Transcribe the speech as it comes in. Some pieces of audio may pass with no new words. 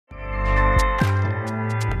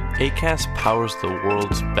Acast powers the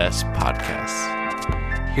world's best podcasts.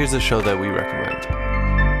 Here's a show that we recommend.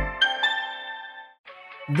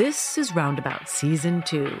 This is Roundabout Season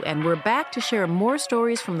 2, and we're back to share more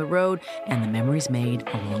stories from the road and the memories made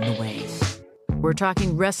along the way. We're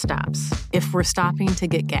talking rest stops. If we're stopping to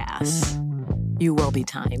get gas, you will be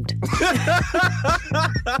timed.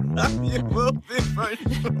 You will be for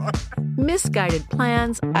sure. Misguided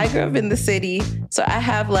plans. I grew up in the city, so I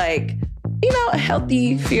have a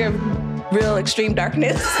healthy fear of real extreme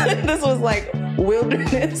darkness. This was like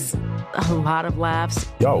wilderness. A lot of laughs.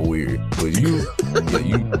 Y'all weird, but you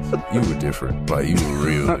were different. Like, you were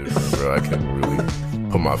real different, bro. I can't really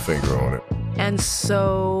put my finger on it. And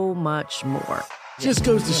so much more. Just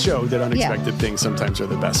goes to show that unexpected things sometimes are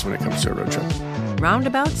the best when it comes to a road trip.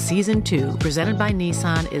 Roundabout Season 2, presented by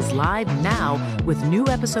Nissan, is live now with new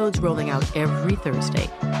episodes rolling out every Thursday.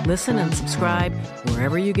 Listen and subscribe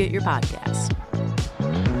wherever you get your podcasts.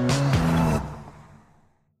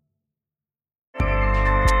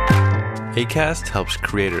 Acast helps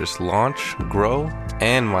creators launch, grow,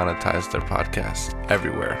 and monetize their podcasts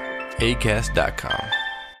everywhere. Acast.com.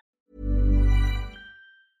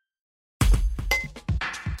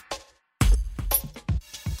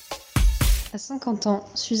 À 50 ans,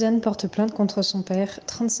 Suzanne porte plainte contre son père,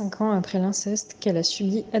 35 ans après l'inceste qu'elle a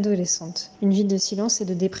subi adolescente. Une vie de silence et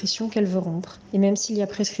de dépression qu'elle veut rompre. Et même s'il y a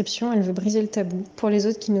prescription, elle veut briser le tabou. Pour les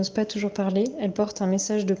autres qui n'osent pas toujours parler, elle porte un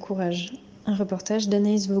message de courage. Un reportage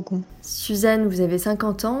d'Anaïs Vaugon. Suzanne, vous avez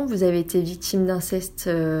 50 ans, vous avez été victime d'inceste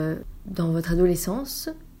dans votre adolescence.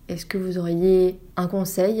 Est-ce que vous auriez un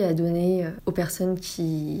conseil à donner aux personnes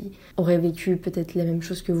qui auraient vécu peut-être la même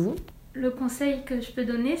chose que vous ? Le conseil que je peux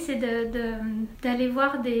donner, c'est d'aller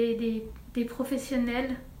voir des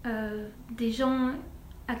professionnels, des gens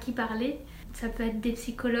à qui parler. Ça peut être des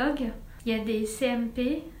psychologues. Il y a des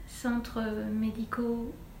CMP, centres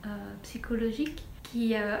médicaux psychologiques,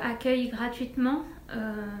 qui accueillent gratuitement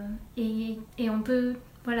et on peut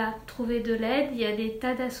trouver de l'aide. Il y a des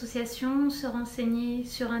tas d'associations, se renseigner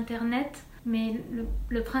sur Internet. Mais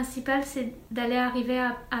le principal, c'est d'aller arriver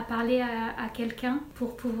à parler à quelqu'un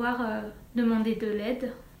pour pouvoir demander de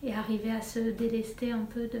l'aide et arriver à se délester un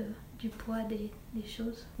peu du poids des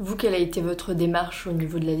choses. Vous, quelle a été votre démarche au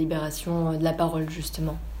niveau de la libération de la parole,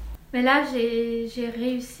 justement ? Mais là, j'ai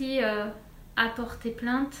réussi à porter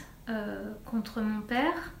plainte contre mon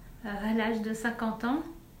père à l'âge de 50 ans.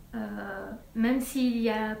 Même s'il y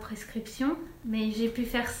a prescription, mais j'ai pu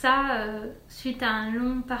faire ça suite à un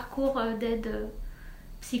long parcours d'aide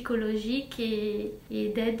psychologique et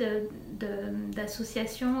d'aide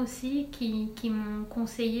d'associations aussi qui m'ont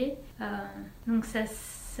conseillé. Donc ça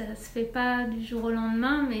se fait pas du jour au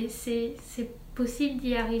lendemain, mais c'est possible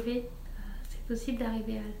d'y arriver. C'est possible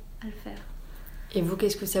d'arriver à le faire. Et vous,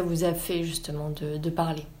 qu'est-ce que ça vous a fait justement de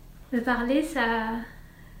parler ? De parler,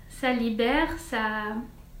 ça libère, ça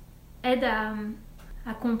aide à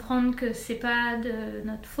comprendre que c'est pas de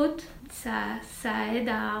notre faute. Ça aide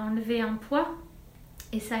à enlever un poids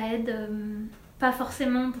et ça aide pas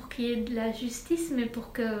forcément pour qu'il y ait de la justice, mais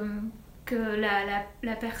pour que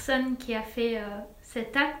la personne qui a fait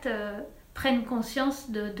cet acte prenne conscience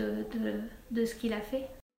de ce qu'il a fait.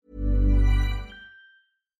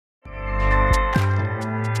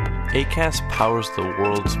 Acast powers the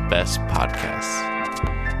world's best podcasts.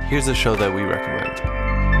 Here's a show that we recommend.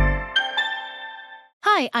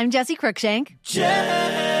 Hi, I'm Jessie Cruikshank. Jessie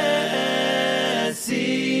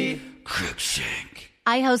Cruikshank.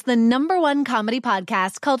 I host the #1 comedy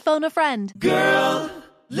podcast called Phone a Friend. Girl,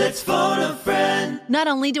 let's phone a friend. Not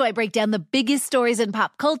only do I break down the biggest stories in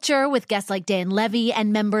pop culture with guests like Dan Levy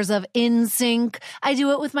and members of NSYNC, I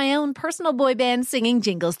do it with my own personal boy band singing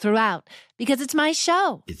jingles throughout. Because it's my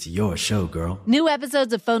show. It's your show, girl. New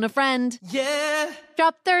episodes of Phone a Friend. Yeah.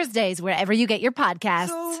 Drop Thursdays wherever you get your podcasts.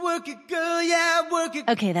 So work it, girl, yeah, work it.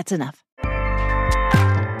 Okay, that's enough.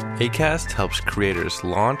 Acast helps creators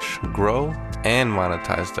launch, grow, and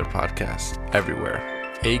monetize their podcasts everywhere.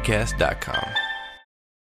 Acast.com.